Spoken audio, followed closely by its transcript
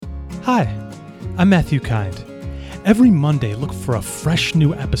Hi, I'm Matthew Kind. Every Monday, look for a fresh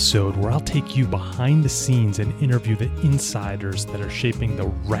new episode where I'll take you behind the scenes and interview the insiders that are shaping the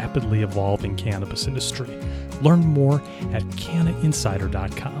rapidly evolving cannabis industry. Learn more at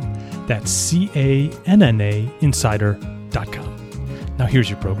cannainsider.com. That's C-A-N-N-A insider.com. Now here's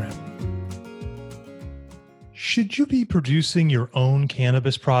your program. Should you be producing your own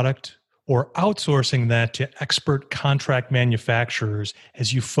cannabis product or outsourcing that to expert contract manufacturers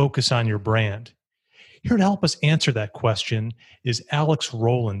as you focus on your brand? Here to help us answer that question is Alex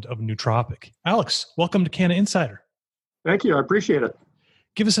Rowland of Nootropic. Alex, welcome to Canna Insider. Thank you. I appreciate it.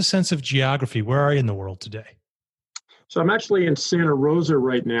 Give us a sense of geography. Where are you in the world today? So I'm actually in Santa Rosa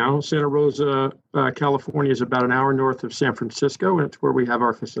right now. Santa Rosa, California is about an hour north of San Francisco, and it's where we have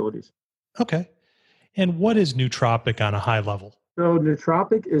our facilities. Okay. And what is Nootropic on a high level? So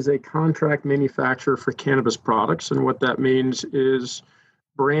Nootropic is a contract manufacturer for cannabis products, and what that means is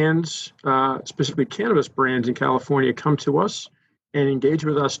brands, specifically cannabis brands in California, come to us and engage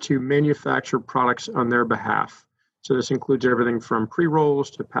with us to manufacture products on their behalf. So this includes everything from pre-rolls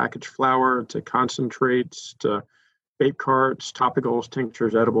to packaged flower to concentrates to vape carts, topicals,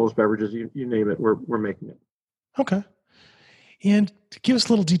 tinctures, edibles, beverages, you name it, we're making it. Okay. And give us a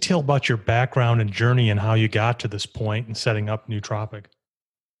little detail about your background and journey and how you got to this point in setting up Nootropic.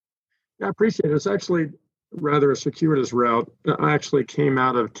 Yeah, I appreciate it. It's actually rather a circuitous route. I actually came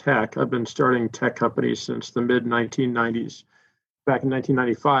out of tech. I've been starting tech companies since the mid-1990s. Back in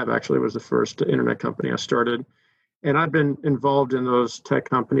 1995, actually, was the first internet company I started. And I've been involved in those tech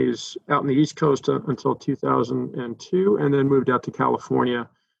companies out in the East Coast until 2002, and then moved out to California.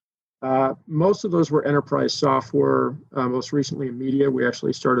 Most of those were enterprise software, most recently in media. We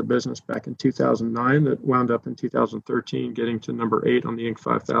actually started a business back in 2009 that wound up in 2013, getting to number 8 on the Inc.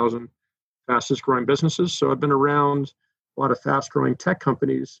 5000 fastest growing businesses. So I've been around a lot of fast growing tech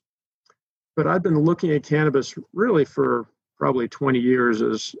companies, but I've been looking at cannabis really for probably 20 years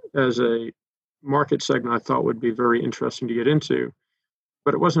as a market segment I thought would be very interesting to get into.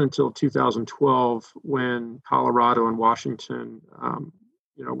 But it wasn't until 2012 when Colorado and Washington,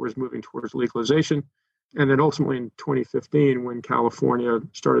 was moving towards legalization. And then ultimately in 2015, when California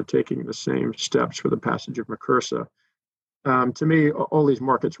started taking the same steps for the passage of MCRSA. To me, all these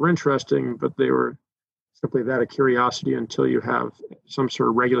markets were interesting, but they were simply that, a curiosity until you have some sort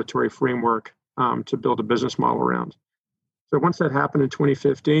of regulatory framework to build a business model around. So once that happened in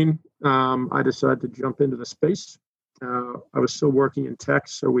 2015, I decided to jump into the space. I was still working in tech,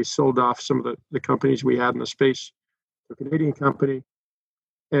 so we sold off some of the companies we had in the space to a Canadian company.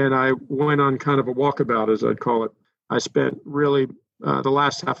 And I went on kind of a walkabout, as I'd call it. I spent really the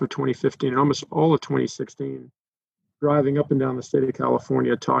last half of 2015 and almost all of 2016 driving up and down the state of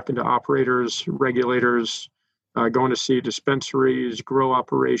California, talking to operators, regulators, going to see dispensaries, grow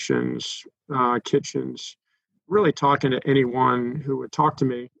operations, kitchens, really talking to anyone who would talk to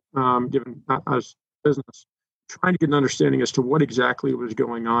me, given as business, trying to get an understanding as to what exactly was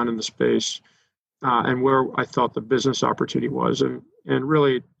going on in the space and where I thought the business opportunity was. And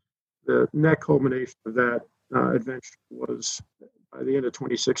really, the net culmination of that adventure was by the end of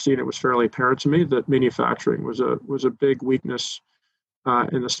 2016, it was fairly apparent to me that manufacturing was a big weakness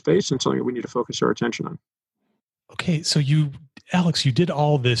in the space and something that we need to focus our attention on. Okay, so Alex, you did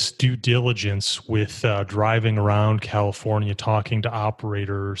all this due diligence with driving around California, talking to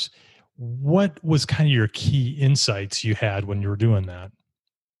operators. What was kind of your key insights you had when you were doing that?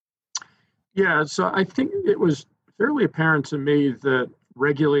 Yeah, so I think it was fairly apparent to me that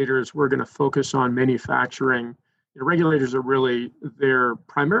regulators were going to focus on manufacturing. Regulators are really there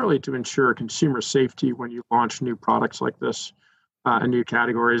primarily to ensure consumer safety when you launch new products like this and new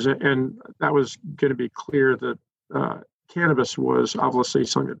categories. And that was going to be clear that cannabis was obviously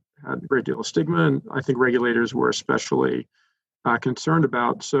something that had a great deal of stigma, and I think regulators were especially concerned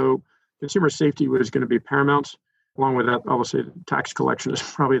about. So consumer safety was going to be paramount. Along with that, obviously, tax collection is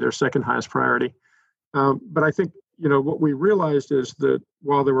probably their second highest priority. But I think what we realized is that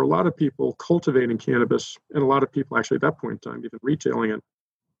while there were a lot of people cultivating cannabis and a lot of people actually at that point in time even retailing it,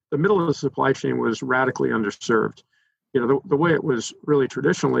 the middle of the supply chain was radically underserved. The way it was really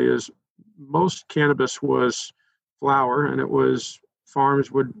traditionally is most cannabis was flower, and it was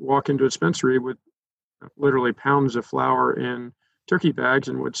farms would walk into a dispensary with literally pounds of flower in turkey bags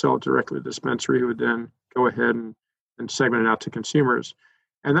and would sell it directly to the dispensary, who would then go ahead and segment it out to consumers.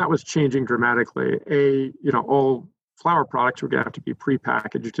 And that was changing dramatically. All flower products were going to have to be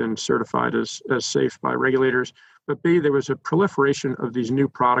prepackaged and certified as safe by regulators. But B, there was a proliferation of these new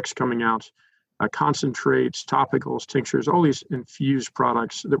products coming out, concentrates, topicals, tinctures, all these infused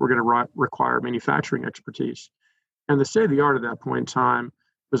products that were going to require manufacturing expertise. And the state of the art at that point in time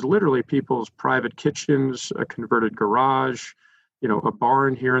was literally people's private kitchens, a converted garage, a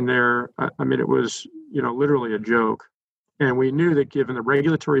barn here and there. I mean, it was, literally a joke. And we knew that given the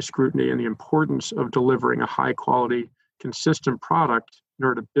regulatory scrutiny and the importance of delivering a high quality, consistent product in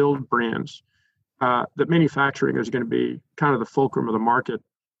order to build brands, that manufacturing is going to be kind of the fulcrum of the market.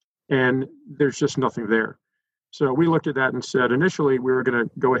 And there's just nothing there. So we looked at that and said, initially, we were going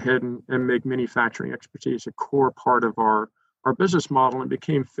to go ahead and make manufacturing expertise a core part of our business model. And it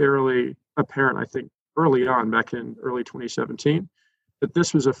became fairly apparent, I think, early on, back in early 2017, that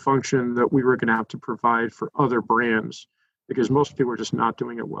this was a function that we were going to have to provide for other brands because most people were just not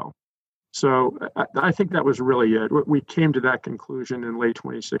doing it well. So I think that was really it. We came to that conclusion in late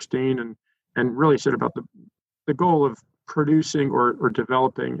 2016 and really set about the goal of producing or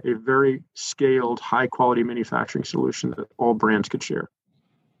developing a very scaled, high quality manufacturing solution that all brands could share.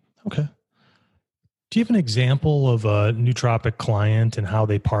 Okay. Do you have an example of a nootropic client and how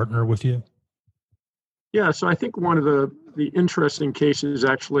they partner with you? Yeah, so I think one of the interesting cases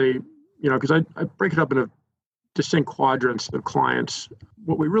actually, because I break it up into distinct quadrants of clients.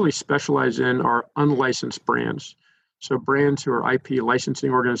 What we really specialize in are unlicensed brands. So brands who are IP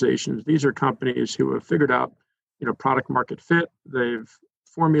licensing organizations. These are companies who have figured out, product market fit. They've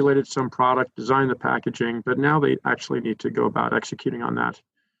formulated some product, designed the packaging, but now they actually need to go about executing on that.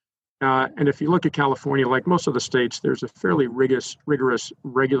 And if you look at California, like most of the states, there's a fairly rigorous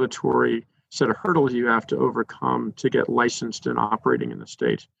regulatory set of hurdles you have to overcome to get licensed and operating in the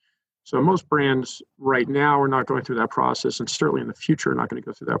state. So most brands right now are not going through that process, and certainly in the future are not going to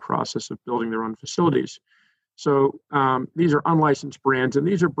go through that process of building their own facilities. So these are unlicensed brands, and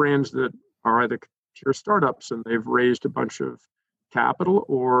these are brands that are either pure startups and they've raised a bunch of capital,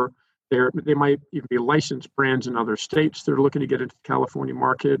 or they might even be licensed brands in other states. They're looking to get into the California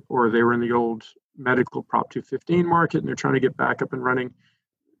market, or they were in the old medical Prop 215 market and they're trying to get back up and running.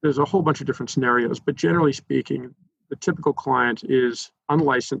 There's a whole bunch of different scenarios, but generally speaking, the typical client is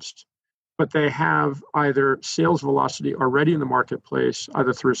unlicensed, but they have either sales velocity already in the marketplace,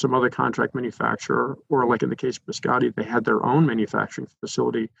 either through some other contract manufacturer, or like in the case of Biscotti, they had their own manufacturing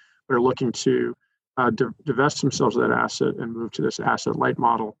facility. They're looking to divest themselves of that asset and move to this asset light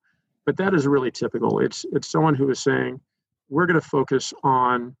model. But that is really typical. It's someone who is saying, we're going to focus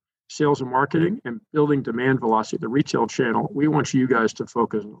on sales and marketing and building demand velocity, the retail channel. We want you guys to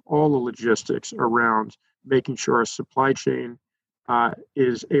focus on all the logistics around making sure our supply chain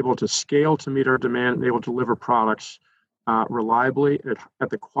is able to scale to meet our demand and able to deliver products reliably at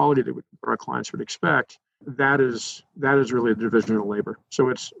the quality that our clients would expect. That is really the division of labor. So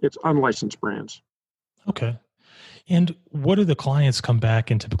it's unlicensed brands. Okay. And what do the clients come back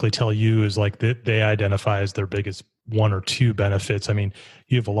and typically tell you is like that they identify as their biggest one or two benefits? I mean,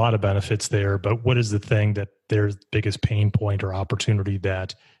 you have a lot of benefits there, but what is the thing that their biggest pain point or opportunity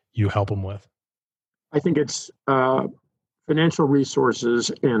that you help them with? I think it's financial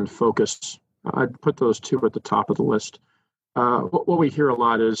resources and focus. I'd put those two at the top of the list. What we hear a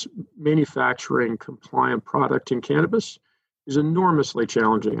lot is manufacturing compliant product in cannabis is enormously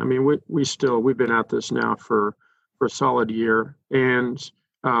challenging. I mean, we've been at this now for a solid year, and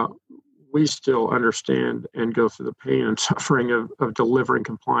we still understand and go through the pain and suffering of delivering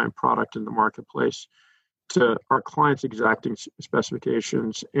compliant product in the marketplace to our clients' exacting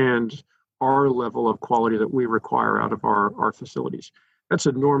specifications and our level of quality that we require out of our facilities. That's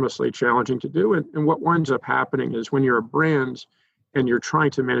enormously challenging to do. And what winds up happening is when you're a brand and you're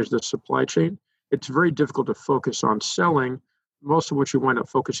trying to manage the supply chain, it's very difficult to focus on selling. Most of what you wind up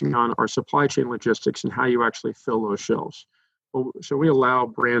focusing on are supply chain logistics and how you actually fill those shelves. So we allow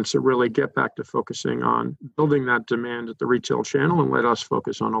brands to really get back to focusing on building that demand at the retail channel and let us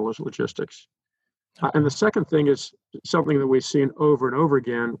focus on all those logistics. And the second thing is something that we've seen over and over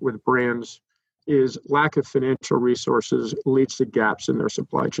again with brands is lack of financial resources leads to gaps in their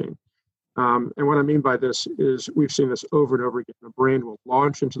supply chain. And what I mean by this is we've seen this over and over again. A brand will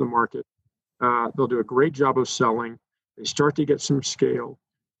launch into the market. They'll do a great job of selling. They start to get some scale,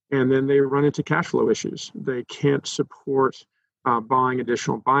 and then they run into cash flow issues. They can't support buying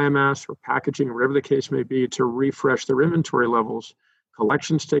additional biomass or packaging or whatever the case may be to refresh their inventory levels.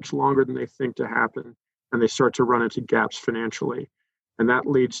 Collections takes longer than they think to happen, and they start to run into gaps financially. And that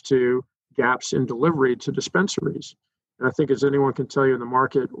leads to gaps in delivery to dispensaries. And I think as anyone can tell you in the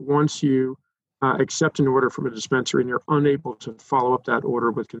market, once you accept an order from a dispensary and you're unable to follow up that order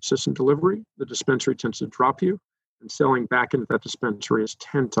with consistent delivery, the dispensary tends to drop you, and selling back into that dispensary is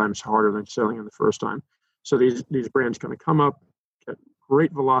 10 times harder than selling in the first time. So these brands kind of come up, get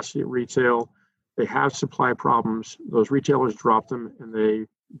great velocity at retail. They have supply problems. Those retailers drop them and they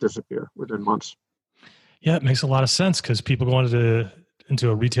disappear within months. Yeah, it makes a lot of sense because people go into into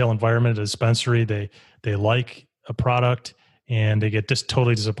a retail environment, a dispensary, they like a product and they get just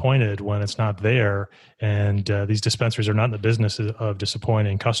totally disappointed when it's not there. And these dispensaries are not in the business of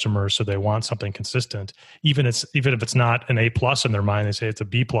disappointing customers, so they want something consistent. Even if it's not an A+ in their mind, they say it's a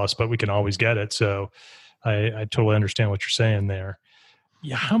B+, but we can always get it. So I totally understand what you're saying there.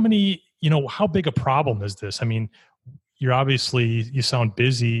 Yeah, how big a problem is this? I mean, you sound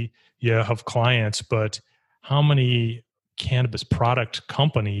busy, you have clients, but how many cannabis product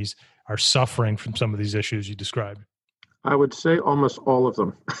companies are suffering from some of these issues you described? I would say almost all of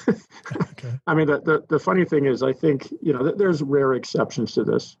them. Okay. I mean, the funny thing is, I think, there's rare exceptions to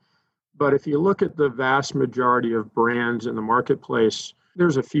this. But if you look at the vast majority of brands in the marketplace,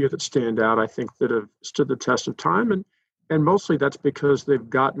 there's a few that stand out, I think, that have stood the test of time. And mostly that's because they've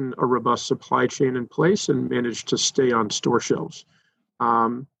gotten a robust supply chain in place and managed to stay on store shelves.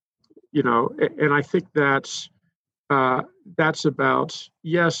 And I think that's about,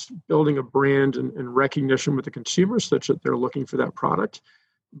 yes, building a brand and recognition with the consumers such that they're looking for that product.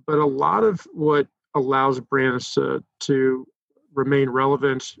 But a lot of what allows brands to remain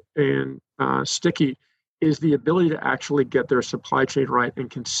relevant and sticky is the ability to actually get their supply chain right and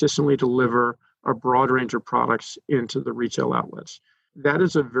consistently deliver a broad range of products into the retail outlets. That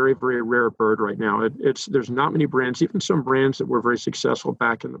is a very, very rare bird right now. There's not many brands, even some brands that were very successful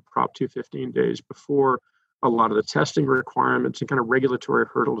back in the Prop 215 days before a lot of the testing requirements and kind of regulatory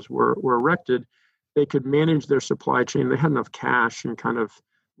hurdles were erected. They could manage their supply chain. They had enough cash and kind of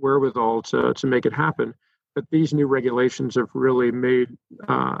wherewithal to make it happen. But these new regulations have really made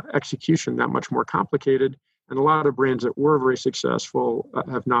execution that much more complicated. And a lot of brands that were very successful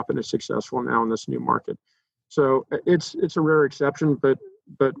have not been as successful now in this new market. So it's a rare exception, but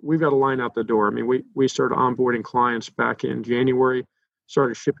we've got a line out the door. I mean, we started onboarding clients back in January,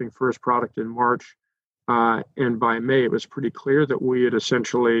 started shipping first product in March. And by May, it was pretty clear that we had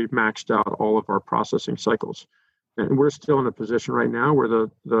essentially maxed out all of our processing cycles. And we're still in a position right now where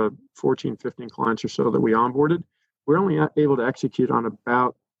the 14, 15 clients or so that we onboarded, we're only able to execute on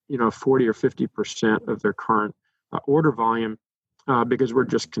about 40 or 50% of their current order volume because we're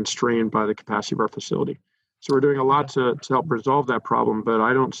just constrained by the capacity of our facility. So we're doing a lot to help resolve that problem, but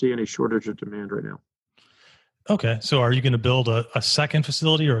I don't see any shortage of demand right now. Okay. So are you going to build a second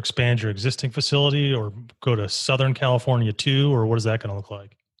facility or expand your existing facility or go to Southern California too, or what is that going to look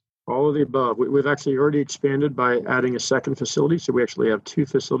like? All of the above. We've actually already expanded by adding a second facility. So we actually have 2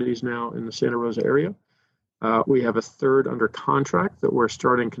 facilities now in the Santa Rosa area. We have a third under contract that we're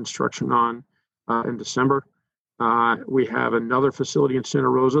starting construction on in December. We have another facility in Santa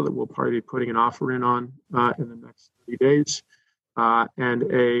Rosa that we'll probably be putting an offer in on in the next 30 days. And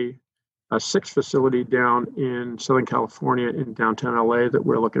a 6th facility down in Southern California in downtown LA that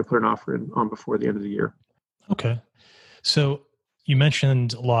we're looking to put an offer in on before the end of the year. Okay. So you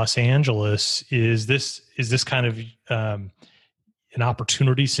mentioned Los Angeles. Is this kind of an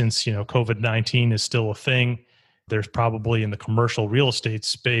opportunity since, COVID-19 is still a thing? There's probably in the commercial real estate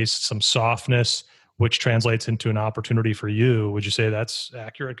space some softness, which translates into an opportunity for you. Would you say that's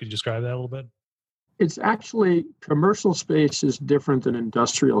accurate? Could you describe that a little bit? It's actually, commercial space is different than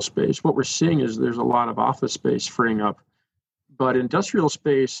industrial space. What we're seeing is there's a lot of office space freeing up, but industrial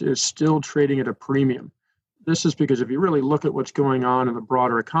space is still trading at a premium. This is because if you really look at what's going on in the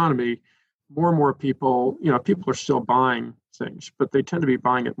broader economy, more and more people, people are still buying things, but they tend to be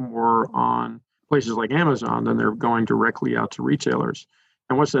buying it more on places like Amazon than they're going directly out to retailers.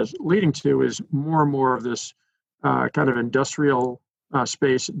 And what that's leading to is more and more of this kind of industrial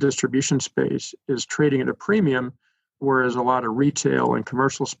space, distribution space is trading at a premium, whereas a lot of retail and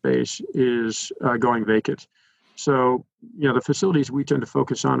commercial space is going vacant. So, the facilities we tend to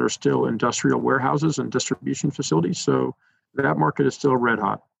focus on are still industrial warehouses and distribution facilities. So that market is still red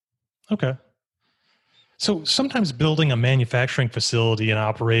hot. Okay. So sometimes building a manufacturing facility and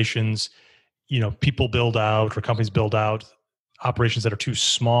operations, people build out or companies build out operations that are too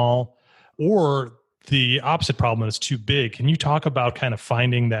small, or the opposite problem is too big. Can you talk about kind of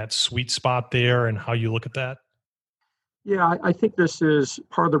finding that sweet spot there and how you look at that? Yeah, I think this is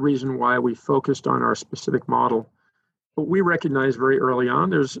part of the reason why we focused on our specific model. But we recognize very early on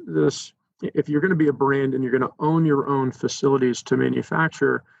there's this, if you're going to be a brand and you're going to own your own facilities to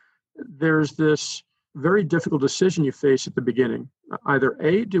manufacture, there's this very difficult decision you face at the beginning. Either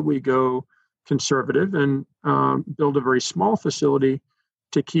A, do we go conservative and build a very small facility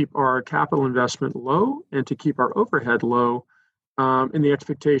to keep our capital investment low and to keep our overhead low in the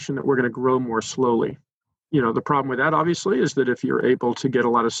expectation that we're going to grow more slowly. The problem with that, obviously, is that if you're able to get a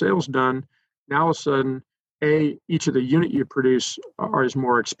lot of sales done, now all of a sudden, each of the unit you produce is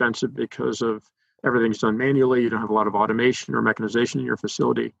more expensive because of everything's done manually. You don't have a lot of automation or mechanization in your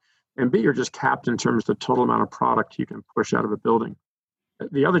facility. And B, you're just capped in terms of the total amount of product you can push out of a building.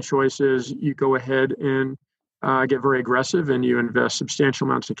 The other choice is you go ahead and get very aggressive and you invest substantial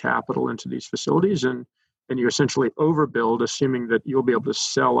amounts of capital into these facilities and you essentially overbuild, assuming that you'll be able to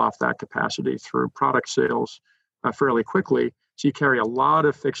sell off that capacity through product sales fairly quickly. So you carry a lot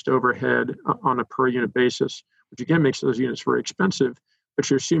of fixed overhead on a per unit basis, which again makes those units very expensive, but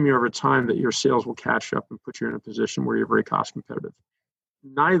you're assuming over time that your sales will catch up and put you in a position where you're very cost competitive.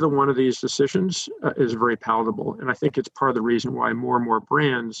 Neither one of these decisions is very palatable. And I think it's part of the reason why more and more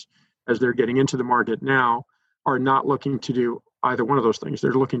brands, as they're getting into the market now, are not looking to do either one of those things.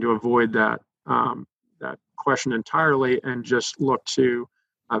 They're looking to avoid that question entirely and just look to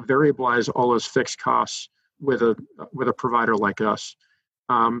variabilize all those fixed costs with a provider like us.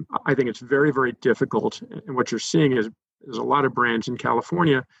 I think it's very, very difficult. And what you're seeing is there's a lot of brands in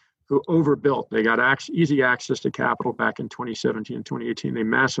California who overbuilt. They got easy access to capital back in 2017 and 2018. They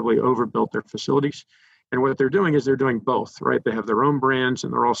massively overbuilt their facilities. And what they're doing is they're doing both, right? They have their own brands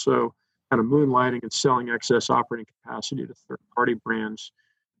and they're also kind of moonlighting and selling excess operating capacity to third-party brands.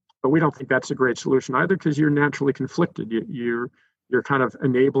 But we don't think that's a great solution either because you're naturally conflicted. You're kind of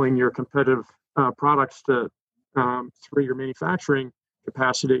enabling your competitive products to through your manufacturing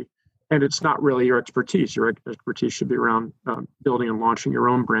capacity, and it's not really your expertise. Your expertise should be around building and launching your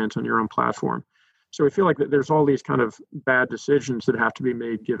own brands on your own platform. So we feel like that there's all these kind of bad decisions that have to be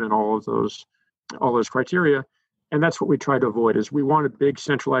made given all those criteria, and that's what we try to avoid. Is we want a big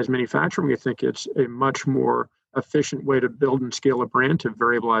centralized manufacturing. We think it's a much more efficient way to build and scale a brand to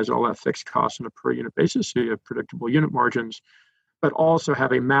variabilize all that fixed cost on a per unit basis, so you have predictable unit margins, but also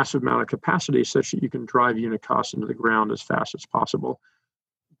have a massive amount of capacity such that you can drive unit costs into the ground as fast as possible.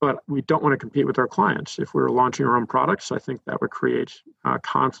 But we don't want to compete with our clients. If we were launching our own products, I think that would create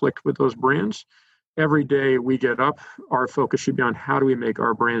conflict with those brands. Every day we get up, our focus should be on how do we make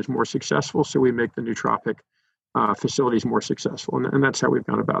our brands more successful so we make the nootropic facilities more successful. And that's how we've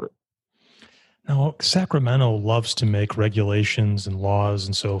gone about it. Now, Sacramento loves to make regulations and laws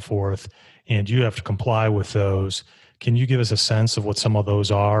and so forth, and you have to comply with those. Can you give us a sense of what some of those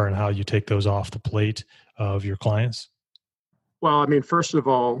are and how you take those off the plate of your clients? Well, I mean, first of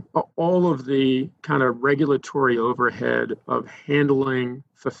all of the kind of regulatory overhead of handling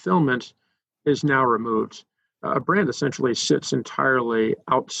fulfillment is now removed. A brand essentially sits entirely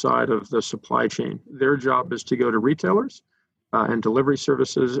outside of the supply chain. Their job is to go to retailers and delivery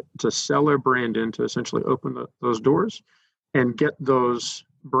services to sell their brand in, to essentially open those doors and get those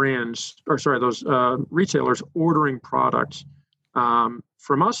retailers ordering products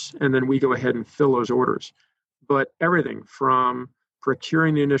from us, and then we go ahead and fill those orders. But everything from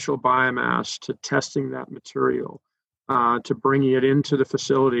procuring the initial biomass to testing that material, to bringing it into the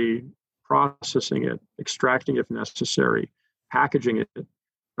facility, processing it, extracting if necessary, packaging it,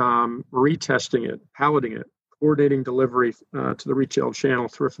 retesting it, palleting it, coordinating delivery to the retail channel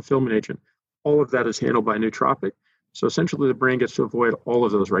through a fulfillment agent. All of that is handled by Nootropic. So essentially the brand gets to avoid all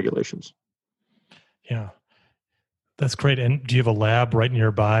of those regulations. Yeah, that's great. And do you have a lab right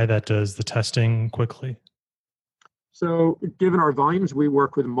nearby that does the testing quickly? So given our volumes, we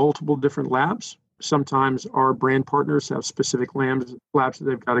work with multiple different labs. Sometimes our brand partners have specific labs that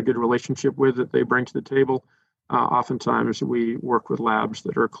they've got a good relationship with that they bring to the table. Oftentimes we work with labs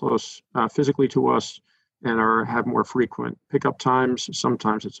that are close physically to us and have more frequent pickup times.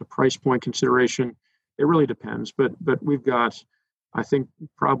 Sometimes it's a price point consideration. It really depends. But we've got, I think,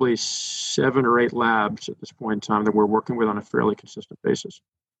 probably 7 or 8 labs at this point in time that we're working with on a fairly consistent basis.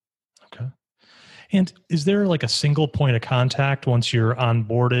 Okay. And is there like a single point of contact once you're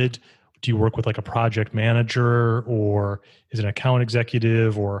onboarded? Do you work with like a project manager, or is it an account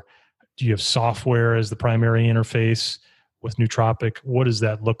executive, or do you have software as the primary interface with Nootropic? What does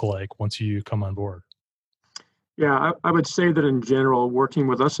that look like once you come on board? Yeah, I would say that in general, working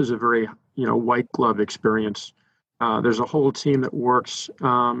with us is a very, white glove experience. There's a whole team that works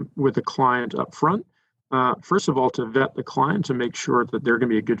with the client up front. First of all, to vet the client to make sure that they're going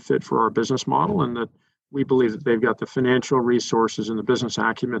to be a good fit for our business model and that we believe that they've got the financial resources and the business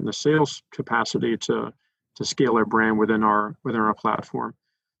acumen and the sales capacity to scale their brand within our platform.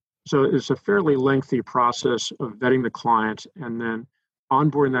 So it's a fairly lengthy process of vetting the client and then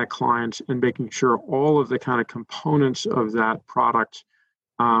onboarding that client and making sure all of the kind of components of that product,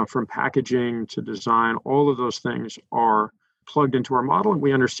 from packaging to design, all of those things are plugged into our model, and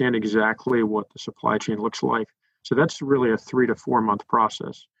we understand exactly what the supply chain looks like. So that's really a 3 to 4 month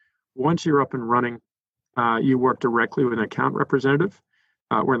process. Once you're up and running, you work directly with an account representative.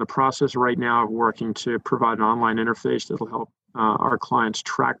 We're in the process right now of working to provide an online interface that'll help our clients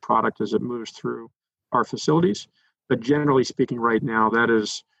track product as it moves through our facilities. But generally speaking, right now, that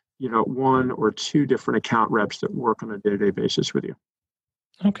is, one or two different account reps that work on a day-to-day basis with you.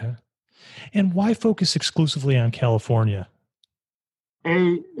 Okay. And why focus exclusively on California?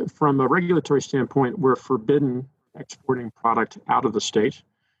 From a regulatory standpoint, we're forbidden exporting product out of the state.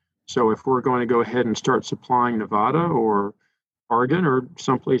 So if we're going to go ahead and start supplying Nevada or Oregon or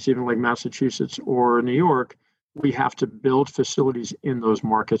someplace even like Massachusetts or New York, we have to build facilities in those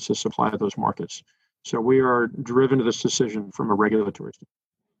markets to supply those markets. So we are driven to this decision from a regulatory standpoint.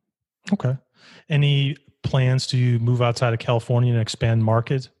 Okay. Any plans to move outside of California and expand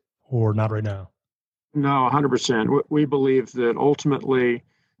market, or not right now? No, 100%. We believe that ultimately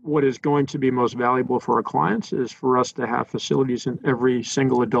what is going to be most valuable for our clients is for us to have facilities in every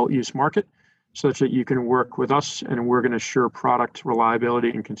single adult use market such that you can work with us and we're going to assure product reliability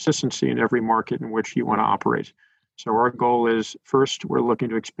and consistency in every market in which you want to operate. So our goal is, first, we're looking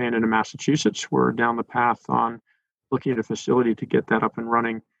to expand into Massachusetts. We're down the path on looking at a facility to get that up and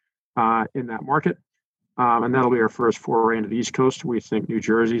running in that market. And that'll be our first foray into the East Coast. We think New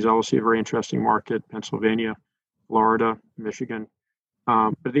Jersey is obviously a very interesting market, Pennsylvania, Florida, Michigan.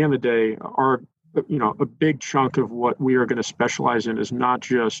 But at the end of the day, a big chunk of what we are going to specialize in is not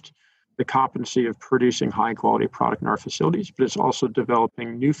just the competency of producing high quality product in our facilities, but it's also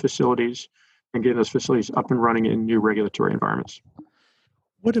developing new facilities and getting those facilities up and running in new regulatory environments.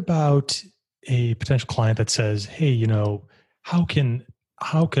 What about a potential client that says, hey, how can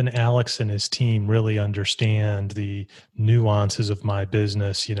Alex and his team really understand the nuances of my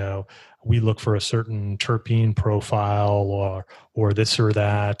business? We look for a certain terpene profile or this or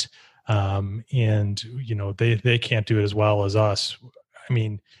that. And they can't do it as well as us. I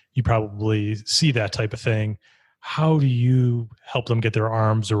mean, you probably see that type of thing. How do you help them get their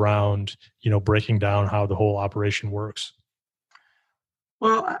arms around, breaking down how the whole operation works?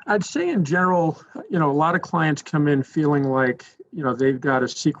 Well, I'd say in general, a lot of clients come in feeling like, they've got a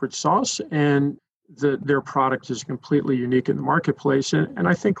secret sauce and that their product is completely unique in the marketplace. And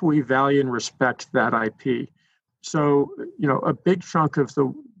I think we value and respect that IP. So, a big chunk of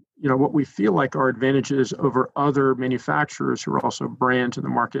what we feel like our advantages over other manufacturers who are also brands in the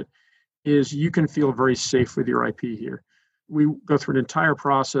market is you can feel very safe with your IP here. We go through an entire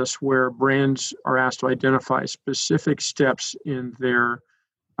process where brands are asked to identify specific steps in their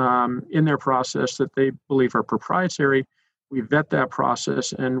process that they believe are proprietary. We vet that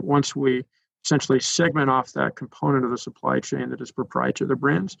process, and once we essentially segment off that component of the supply chain that is proprietary to the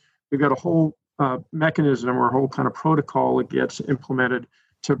brands, we've got a whole mechanism or a whole kind of protocol that gets implemented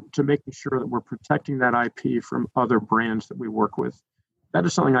to making sure that we're protecting that IP from other brands that we work with. That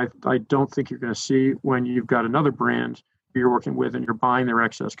is something I don't think you're going to see when you've got another brand you're working with and you're buying their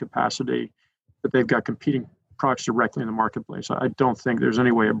excess capacity, but they've got competing products directly in the marketplace. I don't think there's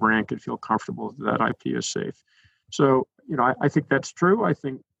any way a brand could feel comfortable that IP is safe. So, I think that's true. I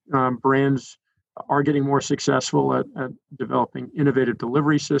think brands are getting more successful at developing innovative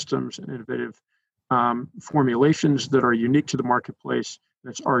delivery systems and innovative formulations that are unique to the marketplace.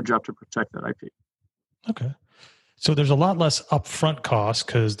 And it's our job to protect that IP. Okay. So there's a lot less upfront cost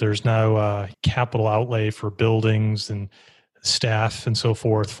because there's now capital outlay for buildings and staff and so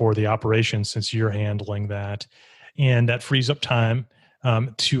forth for the operation since you're handling that. And that frees up time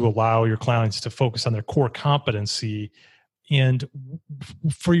to allow your clients to focus on their core competency. And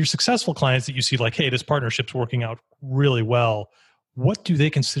for your successful clients that you see like, hey, this partnership's working out really well, what do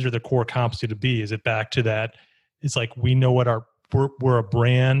they consider their core competency to be? Is it back to that? It's like we know what we're a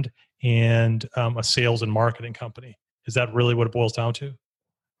brand and a sales and marketing company. Is that really what it boils down to?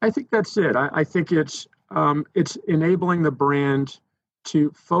 I think that's it. I think it's enabling the brand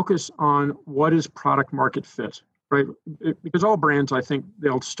to focus on what is product market fit, right? Because all brands, I think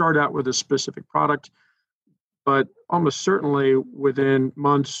they'll start out with a specific product, but almost certainly within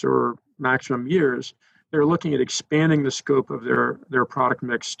months or maximum years, they're looking at expanding the scope of their product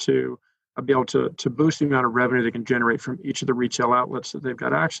mix to be able to boost the amount of revenue they can generate from each of the retail outlets that they've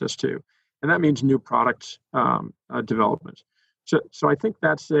got access to. And that means new product development. So I think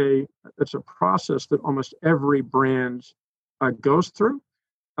that's a process that almost every brand goes through.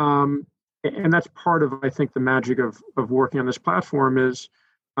 And that's part of, I think, the magic of working on this platform is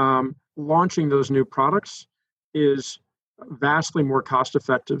launching those new products is vastly more cost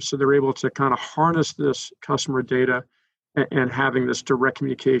effective. So they're able to kind of harness this customer data and having this direct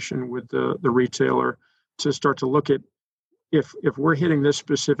communication with the retailer to start to look at if we're hitting this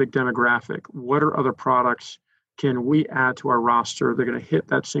specific demographic, what are other products can we add to our roster? They're going to hit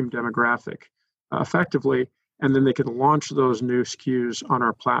that same demographic effectively, and then they can launch those new SKUs on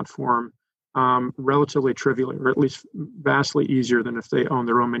our platform relatively trivially, or at least vastly easier than if they own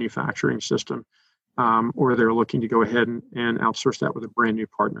their own manufacturing system, or they're looking to go ahead and outsource that with a brand new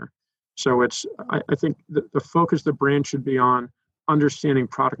partner. So I think the focus of the brand should be on understanding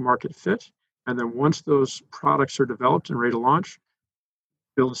product market fit. And then once those products are developed and ready to launch,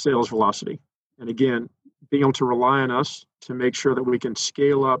 build sales velocity. And again, being able to rely on us to make sure that we can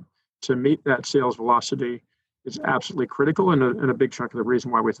scale up to meet that sales velocity is absolutely critical and a big chunk of the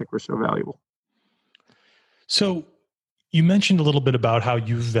reason why we think we're so valuable. So you mentioned a little bit about how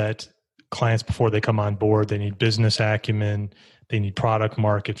you vet clients before they come on board. They need business acumen, they need product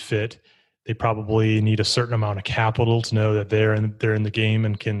market fit. They probably need a certain amount of capital to know that they're in the game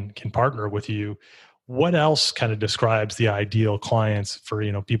and can partner with you. What else kind of describes the ideal clients for,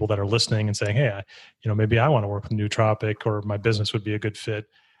 people that are listening and saying, hey, maybe I want to work with Nootropic, or my business would be a good fit.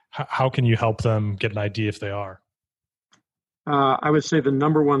 How can you help them get an idea if they are? I would say the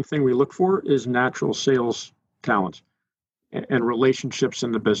number one thing we look for is natural sales talent and relationships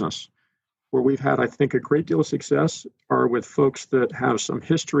in the business. Where we've had, I think, a great deal of success are with folks that have some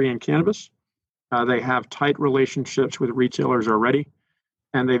history in cannabis. They have tight relationships with retailers already,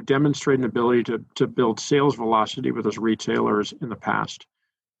 and they've demonstrated an ability to build sales velocity with those retailers in the past.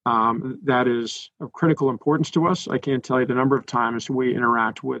 That is of critical importance to us. I can't tell you the number of times we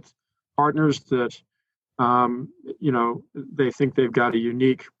interact with partners that, they think they've got a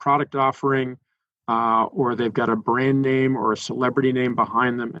unique product offering, or they've got a brand name or a celebrity name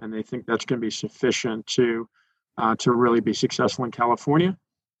behind them, and they think that's going to be sufficient to really be successful in California.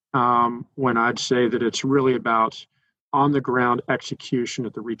 When I'd say that it's really about on-the-ground execution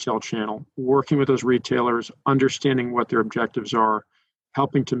at the retail channel, working with those retailers, understanding what their objectives are,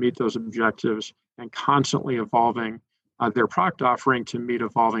 helping to meet those objectives, and constantly evolving their product offering to meet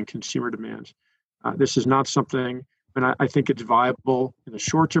evolving consumer demands. This is not something, and I think it's viable in the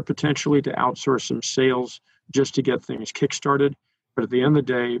short term potentially to outsource some sales just to get things kickstarted. But at the end of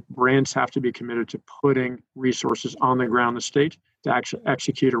the day, brands have to be committed to putting resources on the ground in the state to actually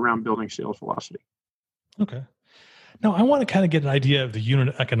execute around building sales velocity. Okay. Now, I want to kind of get an idea of the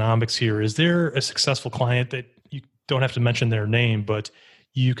unit economics here. Is there a successful client that you don't have to mention their name, but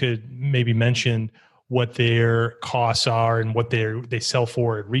you could maybe mention what their costs are and what they sell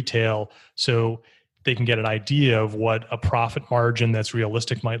for at retail, so they can get an idea of what a profit margin that's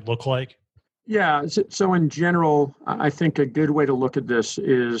realistic might look like? Yeah. So in general, I think a good way to look at this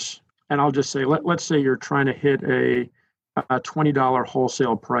is, and I'll just say, let's say you're trying to hit a $20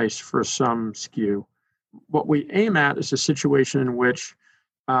 wholesale price for some SKU. What we aim at is a situation in which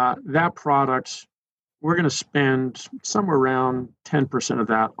that product, we're going to spend somewhere around 10% of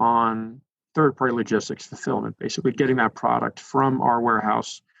that on third-party logistics fulfillment, basically getting that product from our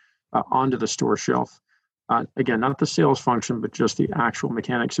warehouse onto the store shelf. Again, not the sales function, but just the actual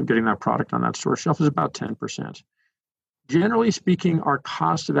mechanics of getting that product on that store shelf is about 10%. Generally speaking, our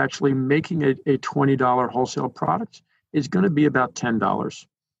cost of actually making a $20 wholesale product is going to be about $10.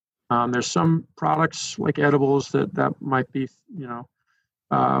 There's some products like edibles that might be,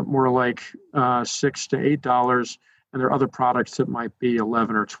 more like $6 to $8, and there are other products that might be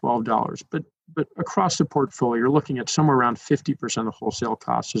 $11 or $12. But across the portfolio, you're looking at somewhere around 50% of the wholesale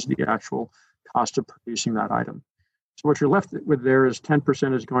cost is the actual cost of producing that item. So what you're left with there is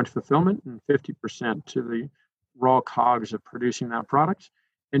 10% is going to fulfillment and 50% to the raw COGS of producing that product,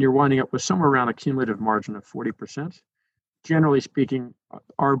 and you're winding up with somewhere around a cumulative margin of 40%. Generally speaking,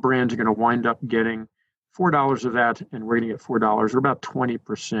 our brands are going to wind up getting $4 of that, and we're going to get $4, or about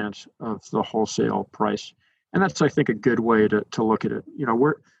 20% of the wholesale price. And that's, I think, a good way to look at it.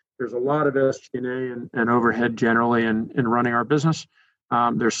 There's a lot of SG&A and overhead generally in running our business.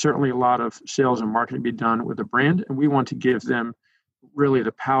 There's certainly a lot of sales and marketing to be done with the brand, and we want to give them really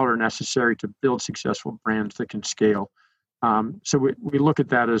the power necessary to build successful brands that can scale. So we look at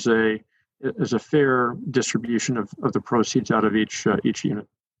that as a fair distribution of the proceeds out of each unit.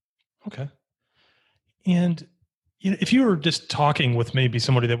 Okay. And if you were just talking with maybe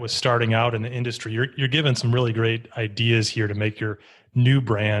somebody that was starting out in the industry, you're given some really great ideas here to make your new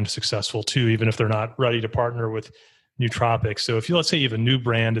brand successful too, even if they're not ready to partner with Nootropic. So let's say you have a new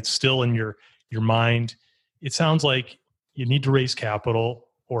brand, it's still in your mind. It sounds like you need to raise capital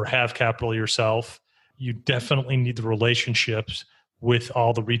or have capital yourself. You definitely need the relationships with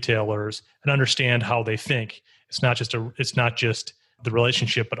all the retailers and understand how they think. It's not just the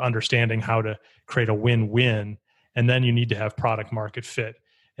relationship, but understanding how to create a win-win. And then you need to have product market fit.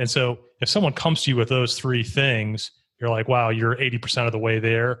 And so if someone comes to you with those three things, you're like, wow, you're 80% of the way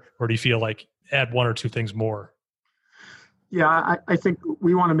there, or do you feel like add one or two things more? Yeah, I think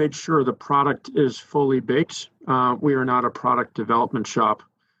we want to make sure the product is fully baked. We are not a product development shop.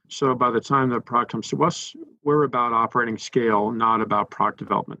 So by the time the product comes to us, we're about operating scale, not about product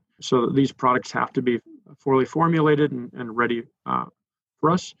development. So these products have to be fully formulated and ready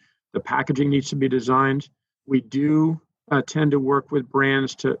for us. The packaging needs to be designed. We do tend to work with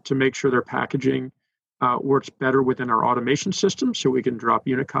brands to make sure their packaging works better within our automation system so we can drop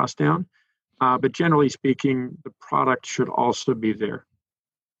unit costs down. But generally speaking, the product should also be there.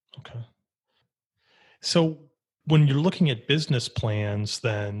 Okay. So when you're looking at business plans,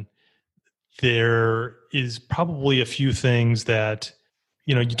 then there is probably a few things that,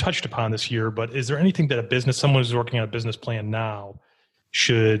 you touched upon this here, but is there anything that someone who's working on a business plan now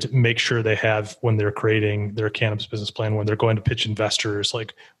should make sure they have when they're creating their cannabis business plan, when they're going to pitch investors?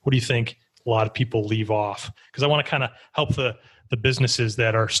 Like, what do you think a lot of people leave off? Because I want to kind of help the businesses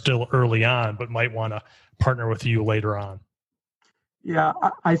that are still early on, but might want to partner with you later on. Yeah,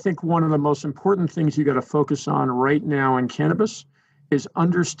 I think one of the most important things you got to focus on right now in cannabis is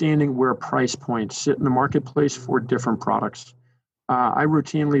understanding where price points sit in the marketplace for different products. I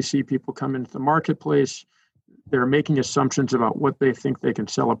routinely see people come into the marketplace. They're making assumptions about what they think they can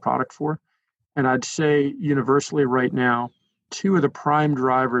sell a product for. And I'd say universally right now, two of the prime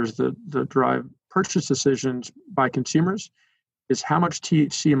drivers that drive purchase decisions by consumers is how much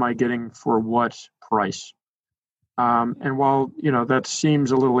THC am I getting for what price? And while, that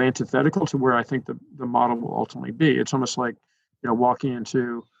seems a little antithetical to where I think the model will ultimately be, it's almost like, walking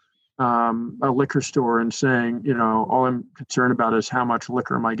into a liquor store and saying, all I'm concerned about is how much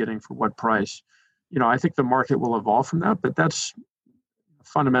liquor am I getting for what price? I think the market will evolve from that, but that's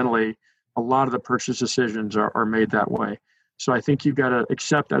fundamentally a lot of the purchase decisions are made that way. So I think you've got to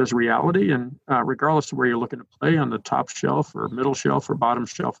accept that as reality. And regardless of where you're looking to play on the top shelf or middle shelf or bottom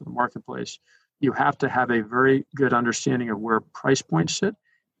shelf of the marketplace, you have to have a very good understanding of where price points sit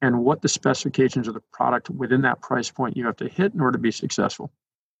and what the specifications of the product within that price point you have to hit in order to be successful.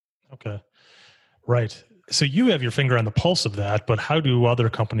 Okay. Right. So you have your finger on the pulse of that, but how do other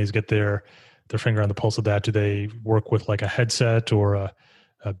companies get their finger on the pulse of that? Do they work with like a Headset or a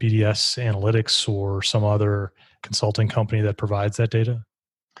BDS Analytics or some other consulting company that provides that data?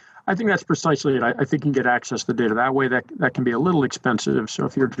 I think that's precisely it. I think you can get access to the data that way. That can be a little expensive. So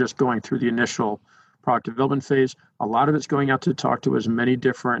if you're just going through the initial product development phase, a lot of it's going out to talk to as many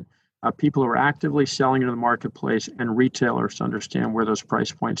different people who are actively selling into the marketplace and retailers to understand where those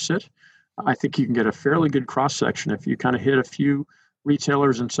price points sit. I think you can get a fairly good cross section if you kind of hit a few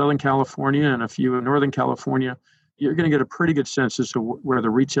retailers in Southern California and a few in Northern California. You're going to get a pretty good sense as to where the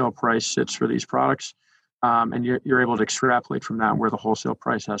retail price sits for these products. And you're able to extrapolate from that where the wholesale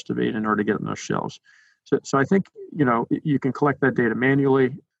price has to be in order to get on those shelves. So I think, you can collect that data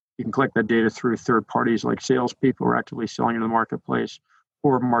manually. You can collect that data through third parties like salespeople who are actively selling in the marketplace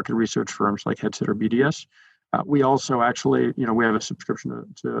or market research firms like Headset or BDS. We also actually, we have a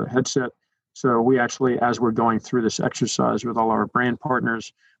subscription to Headset. So we actually, as we're going through this exercise with all our brand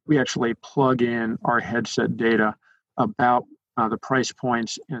partners, we actually plug in our Headset data about the price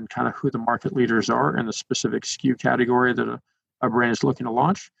points and kind of who the market leaders are in the specific SKU category that a brand is looking to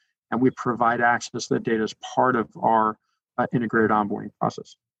launch. And we provide access to that data as part of our integrated onboarding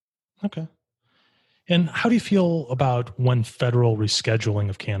process. Okay. And how do you feel about when federal rescheduling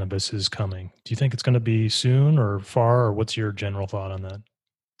of cannabis is coming? Do you think it's going to be soon or far, or what's your general thought on that?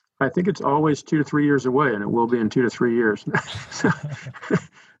 I think it's always 2 to 3 years away, and it will be in 2 to 3 years.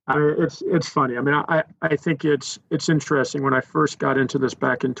 I mean, it's funny. I mean, I think it's interesting. When I first got into this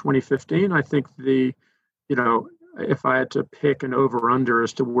back in 2015, I think if I had to pick an over/under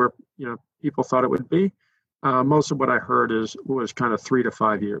as to where people thought it would be, most of what I heard was kind of 3 to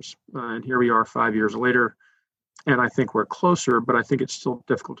 5 years, and here we are 5 years later, and I think we're closer, but I think it's still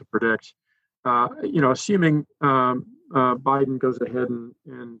difficult to predict. Assuming Biden goes ahead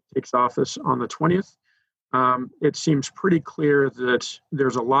and takes office on the 20th. It seems pretty clear that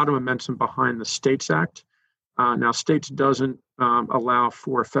there's a lot of momentum behind the States Act. Now, States doesn't allow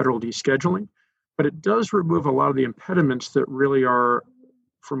for federal descheduling, but it does remove a lot of the impediments that really are,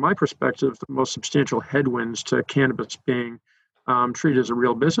 from my perspective, the most substantial headwinds to cannabis being treated as a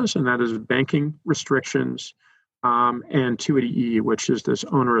real business, and that is banking restrictions and 280E, which is this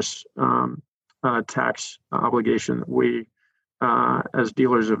onerous tax obligation that we, as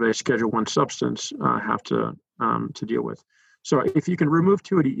dealers of a Schedule I substance, have to deal with. So if you can remove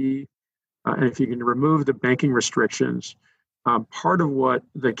 280E and if you can remove the banking restrictions, part of what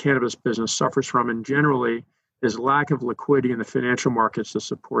the cannabis business suffers from, and generally, is lack of liquidity in the financial markets to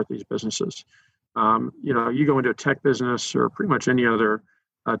support these businesses. You go into a tech business or pretty much any other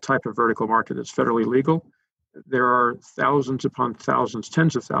type of vertical market that's federally legal, there are thousands upon thousands,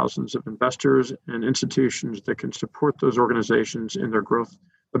 tens of thousands of investors and institutions that can support those organizations in their growth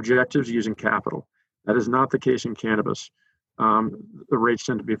objectives using capital. That is not the case in cannabis. The rates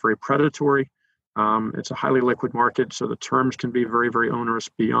tend to be very predatory. It's a highly liquid market, so the terms can be very, very onerous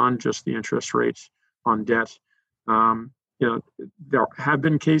beyond just the interest rates on debt. There have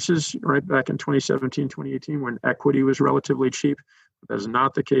been cases right back in 2017, 2018 when equity was relatively cheap. But that is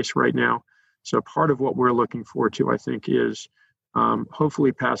not the case right now. So part of what we're looking forward to, I think, is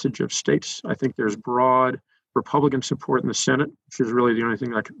hopefully passage of states. I think there's broad Republican support in the Senate, which is really the only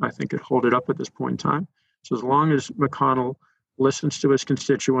thing that I think could hold it up at this point in time. So as long as McConnell listens to his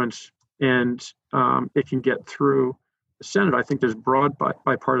constituents and it can get through the Senate, I think there's broad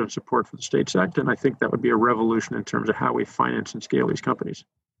bipartisan support for the States Act, and I think that would be a revolution in terms of how we finance and scale these companies.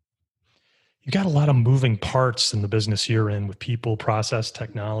 You got a lot of moving parts in the business you're in with people, process,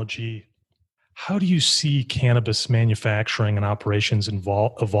 technology. How do you see cannabis manufacturing and operations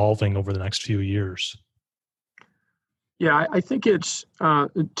evolving over the next few years? Yeah, I think it's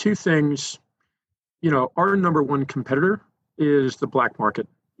two things. Our number one competitor is the black market.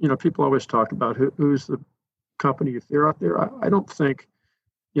 People always talk about who's the company if they're out there. I don't think,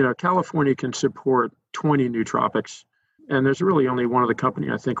 California can support 20 nootropics. And there's really only one other company,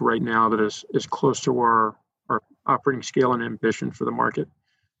 I think, right now that is close to our operating scale and ambition for the market.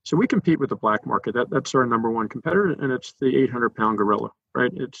 So we compete with the black market. That's our number one competitor, and it's the 800-pound gorilla,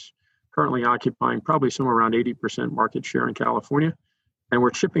 right? It's currently occupying probably somewhere around 80% market share in California, and we're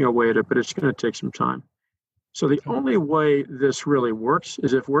chipping away at it, but it's going to take some time. So the only way this really works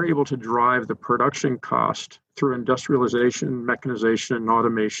is if we're able to drive the production cost through industrialization, mechanization,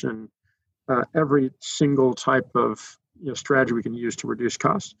 automation, every single type of strategy we can use to reduce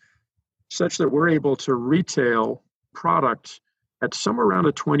costs, such that we're able to retail product at somewhere around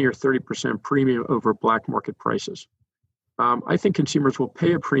a 20 or 30% premium over black market prices. I think consumers will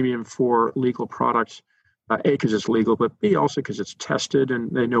pay a premium for legal products, A, because it's legal, but B, also because it's tested and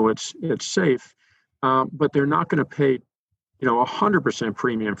they know it's safe. But they're not going to pay, 100%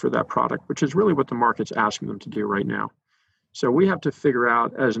 premium for that product, which is really what the market's asking them to do right now. So we have to figure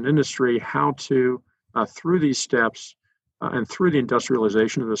out as an industry how to, through these steps and through the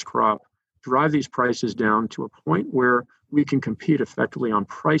industrialization of this crop, drive these prices down to a point where we can compete effectively on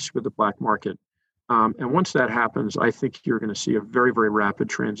price with the black market. And once that happens, I think you're going to see a very, very rapid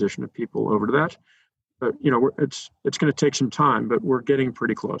transition of people over to that. But, it's going to take some time, but we're getting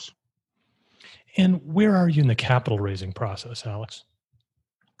pretty close. And where are you in the capital raising process, Alex?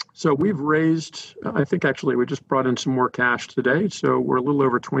 So we've raised, I think actually we just brought in some more cash today. So we're a little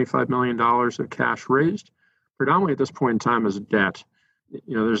over $25 million of cash raised, predominantly at this point in time as debt.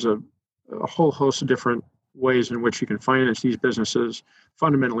 There's a whole host of different ways in which you can finance these businesses.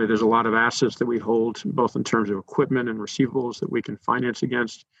 Fundamentally, there's a lot of assets that we hold, both in terms of equipment and receivables that we can finance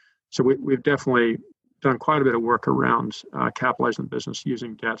against. So we've definitely done quite a bit of work around capitalizing the business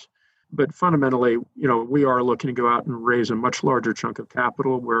using debt. But fundamentally, we are looking to go out and raise a much larger chunk of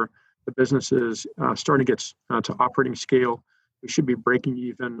capital where the business is starting to get to operating scale. We should be breaking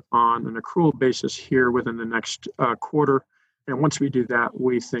even on an accrual basis here within the next quarter. And once we do that,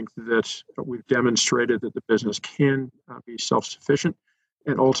 we think that we've demonstrated that the business can be self-sufficient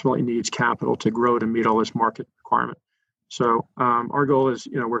and ultimately needs capital to grow to meet all this market requirement. So our goal is,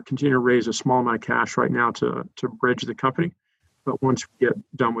 we're continuing to raise a small amount of cash right now to bridge the company. But once we get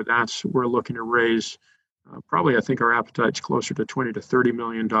done with that, we're looking to raise probably, I think our appetite's closer to $20 to $30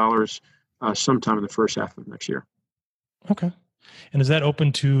 million sometime in the first half of next year. Okay. And is that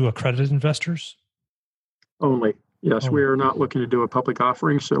open to accredited investors? Only. Yes, we are not looking to do a public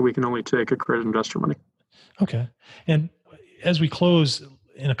offering, so we can only take accredited investor money. Okay. And as we close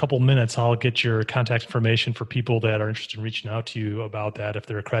in a couple of minutes, I'll get your contact information for people that are interested in reaching out to you about that if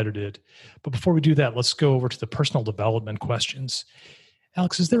they're accredited. But before we do that, let's go over to the personal development questions.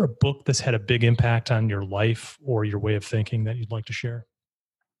 Alex, is there a book that's had a big impact on your life or your way of thinking that you'd like to share?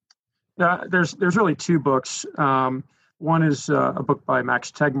 There's really two books. One is a book by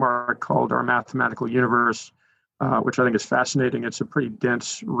Max Tegmark called Our Mathematical Universe, which I think is fascinating. It's a pretty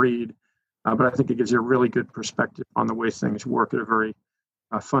dense read, but I think it gives you a really good perspective on the way things work at a very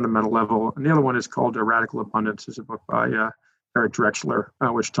fundamental level. And the other one is called Radical Abundance. It's a book by Eric Drexler,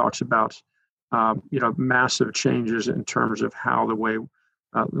 which talks about massive changes in terms of how the way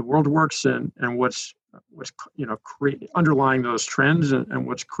the world works and what's underlying those trends and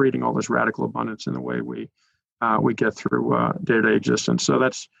what's creating all this radical abundance in the way we get through day-to-day existence. So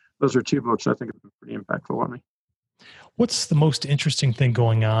those are two books I think have been pretty impactful on me. What's the most interesting thing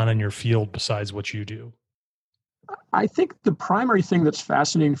going on in your field besides what you do? I think the primary thing that's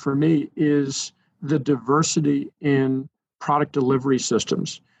fascinating for me is the diversity in product delivery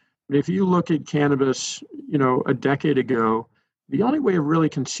systems. If you look at cannabis, a decade ago, The only way of really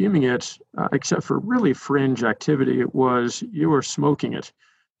consuming it, except for really fringe activity, was you were smoking it.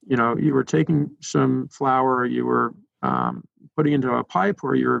 You were taking some flour, you were putting into a pipe,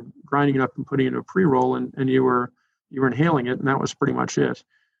 or you were grinding it up and putting it into a pre-roll, and you were inhaling it, and that was pretty much it.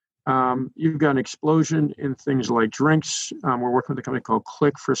 You've got an explosion in things like drinks. We're working with a company called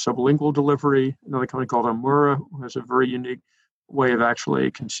Click for sublingual delivery, another company called Amura, who has a very unique way of actually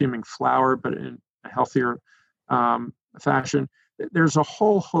consuming flour, but in a healthier fashion. There's a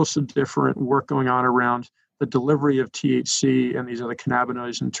whole host of different work going on around the delivery of THC and these other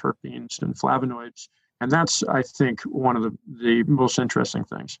cannabinoids and terpenes and flavonoids. And that's, I think, one of the most interesting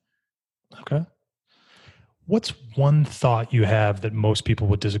things. Okay. What's one thought you have that most people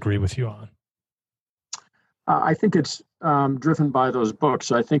would disagree with you on? I think it's driven by those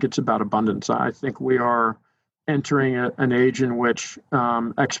books. I think it's about abundance. I think we are entering an age in which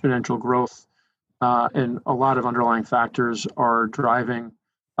exponential growth and a lot of underlying factors are driving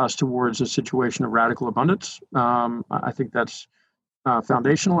us towards a situation of radical abundance. I think that's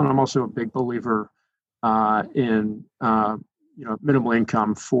foundational, and I'm also a big believer in minimal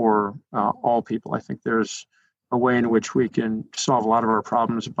income for all people. I think there's a way in which we can solve a lot of our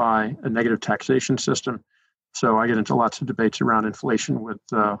problems by a negative taxation system. So I get into lots of debates around inflation with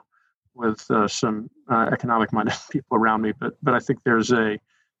some economic-minded people around me, but I think there's something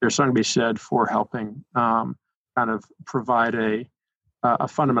to be said for helping kind of provide a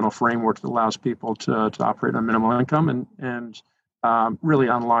fundamental framework that allows people to operate on minimal income and really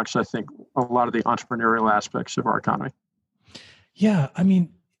unlocks, I think, a lot of the entrepreneurial aspects of our economy. Yeah, I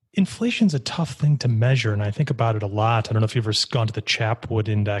mean, inflation's a tough thing to measure, and I think about it a lot. I don't know if you've ever gone to the Chapwood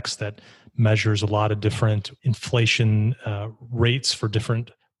Index that measures a lot of different inflation rates for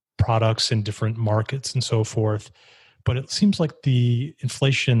different products in different markets and so forth. But it seems like the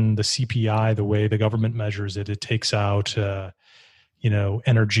inflation, the CPI, the way the government measures it, it takes out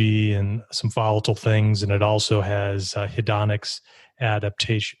energy and some volatile things, and it also has hedonics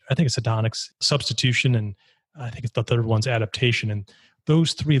adaptation. I think it's hedonics substitution, and I think it's the third one's adaptation. And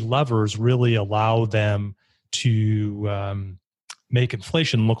those three levers really allow them to make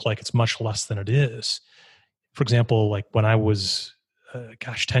inflation look like it's much less than it is. For example, like when I was,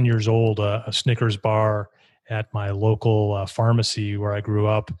 10 years old, a Snickers bar at my local pharmacy where I grew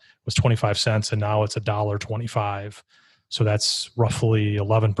up was 25 cents, and now it's $1.25. So that's roughly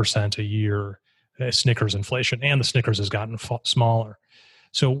 11% a year Snickers inflation, and the Snickers has gotten smaller.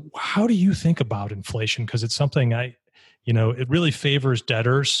 So how do you think about inflation? Because it's something it really favors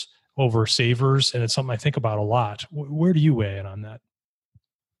debtors over savers, and it's something I think about a lot. Where do you weigh in on that?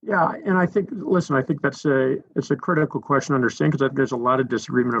 Yeah, and I think it's a critical question to understand, because I think there's a lot of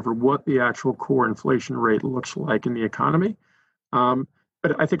disagreement over what the actual core inflation rate looks like in the economy.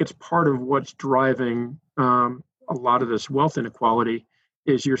 But I think it's part of what's driving a lot of this wealth inequality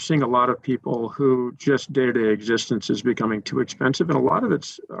is you're seeing a lot of people who just day-to-day existence is becoming too expensive. And a lot of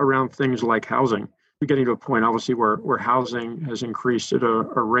it's around things like housing. We're getting to a point, obviously, where housing has increased at a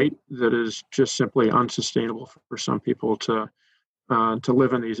rate that is just simply unsustainable for some people to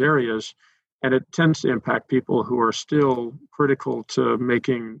live in these areas. And it tends to impact people who are still critical to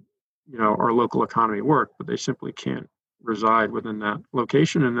making, our local economy work, but they simply can't reside within that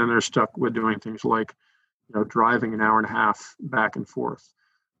location. And then they're stuck with doing things like, driving an hour and a half back and forth,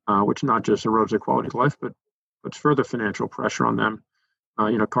 which not just erodes their quality of life, but puts further financial pressure on them.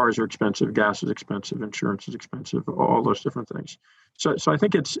 Cars are expensive, gas is expensive, insurance is expensive, all those different things. So I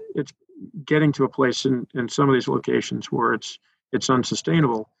think it's getting to a place in some of these locations where it's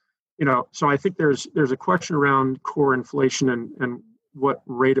unsustainable. So I think there's a question around core inflation and what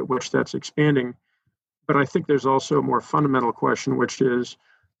rate at which that's expanding. But I think there's also a more fundamental question, which is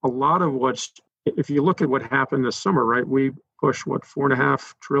a lot of if you look at what happened this summer, right? We pushed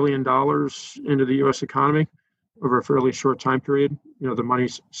 $4.5 trillion into the U.S. economy over a fairly short time period. The money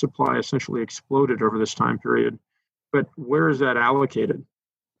supply essentially exploded over this time period. But where is that allocated?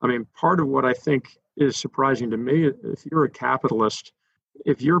 I mean, part of what I think is surprising to me, if you're a capitalist,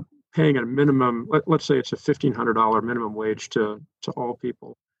 if you're paying a minimum, let's say it's a $1,500 minimum wage to all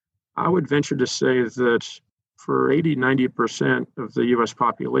people, I would venture to say that for 80-90% of the U.S.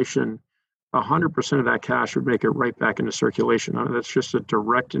 population, 100% of that cash would make it right back into circulation. That's just a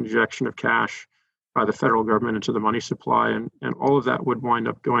direct injection of cash by the federal government into the money supply, and all of that would wind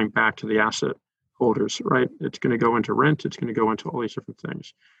up going back to the asset holders, right? It's going to go into rent. It's going to go into all these different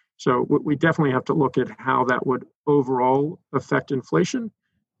things. So we definitely have to look at how that would overall affect inflation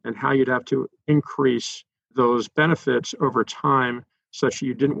and how you'd have to increase those benefits over time such that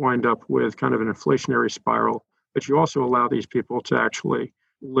you didn't wind up with kind of an inflationary spiral, but you also allow these people to actually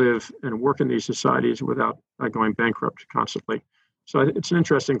live and work in these societies without going bankrupt constantly. So it's an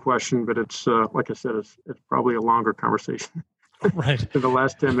interesting question, but it's like I said, it's probably a longer conversation. Right. In the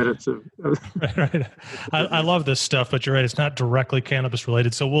last 10 minutes of right. I love this stuff, but you're right. It's not directly cannabis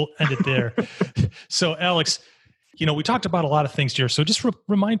related. So we'll end it there. So Alex, we talked about a lot of things here. So just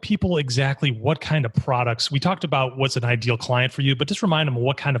remind people exactly what kind of products. We talked about what's an ideal client for you, but just remind them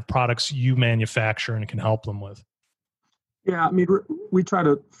what kind of products you manufacture and can help them with. Yeah, I mean, we try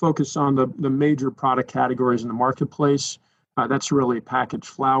to focus on the major product categories in the marketplace. That's really packaged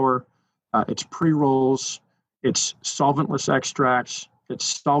flower, it's pre-rolls, it's solventless extracts,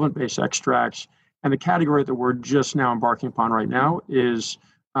 it's solvent-based extracts, and the category that we're just now embarking upon right now is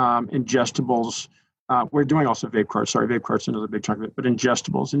ingestibles. We're doing also vape carts. Sorry, vape carts another big chunk of it, but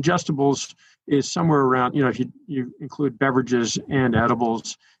ingestibles. Ingestibles is somewhere around, if you include beverages and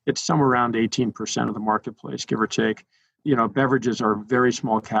edibles, it's somewhere around 18% of the marketplace, give or take. Beverages are a very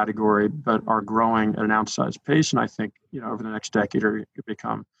small category, but are growing at an outsized pace. And I think, over the next decade, it could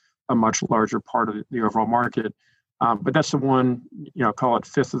become a much larger part of the overall market. But that's the one, call it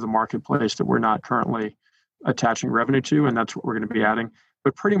fifth of the marketplace that we're not currently attaching revenue to. And that's what we're going to be adding.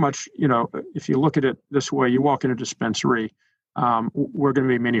 But pretty much, if you look at it this way, you walk in a dispensary, we're going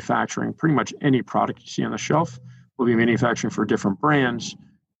to be manufacturing pretty much any product you see on the shelf. We'll be manufacturing for different brands.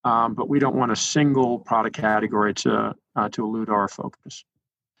 But we don't want a single product category to elude our focus.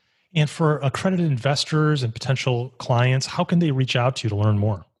 And for accredited investors and potential clients, how can they reach out to you to learn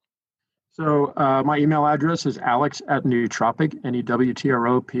more? So my email address is alex@nootropic,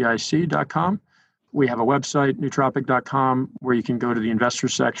 NEWTROPIC.com. We have a website, nootropic.com, where you can go to the investor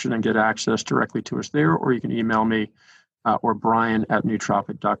section and get access directly to us there, or you can email me or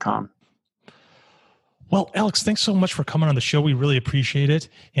brian@nootropic.com. Well, Alex, thanks so much for coming on the show. We really appreciate it,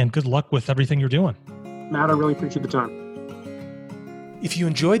 and good luck with everything you're doing. Matt, I really appreciate the time. If you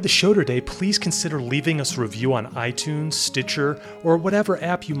enjoyed the show today, please consider leaving us a review on iTunes, Stitcher, or whatever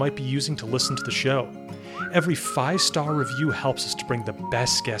app you might be using to listen to the show. Every 5-star review helps us to bring the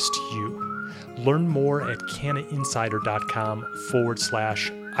best guests to you. Learn more at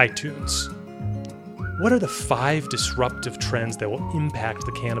cannainsider.com/iTunes. What are the 5 disruptive trends that will impact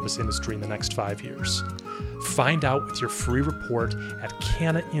the cannabis industry in the next 5 years? Find out with your free report at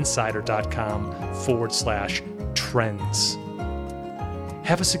cannainsider.com/trends.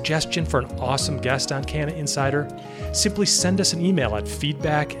 Have a suggestion for an awesome guest on Canna Insider? Simply send us an email at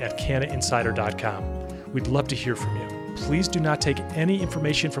feedback@cannainsider.com. We'd love to hear from you. Please do not take any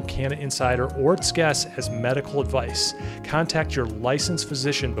information from Canna Insider or its guests as medical advice. Contact your licensed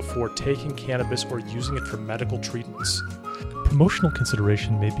physician before taking cannabis or using it for medical treatments. Promotional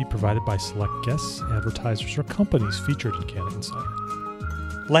consideration may be provided by select guests, advertisers, or companies featured in Canna Insider.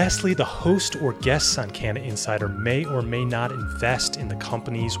 Lastly, the host or guests on Canna Insider may or may not invest in the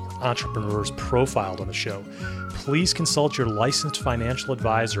companies or entrepreneurs profiled on the show. Please consult your licensed financial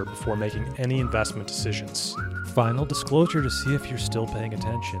advisor before making any investment decisions. Final disclosure to see if you're still paying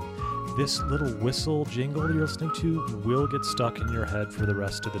attention. This little whistle jingle you're listening to will get stuck in your head for the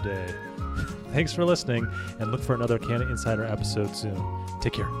rest of the day. Thanks for listening, and look for another Canna Insider episode soon.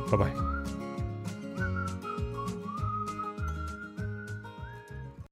 Take care. Bye-bye.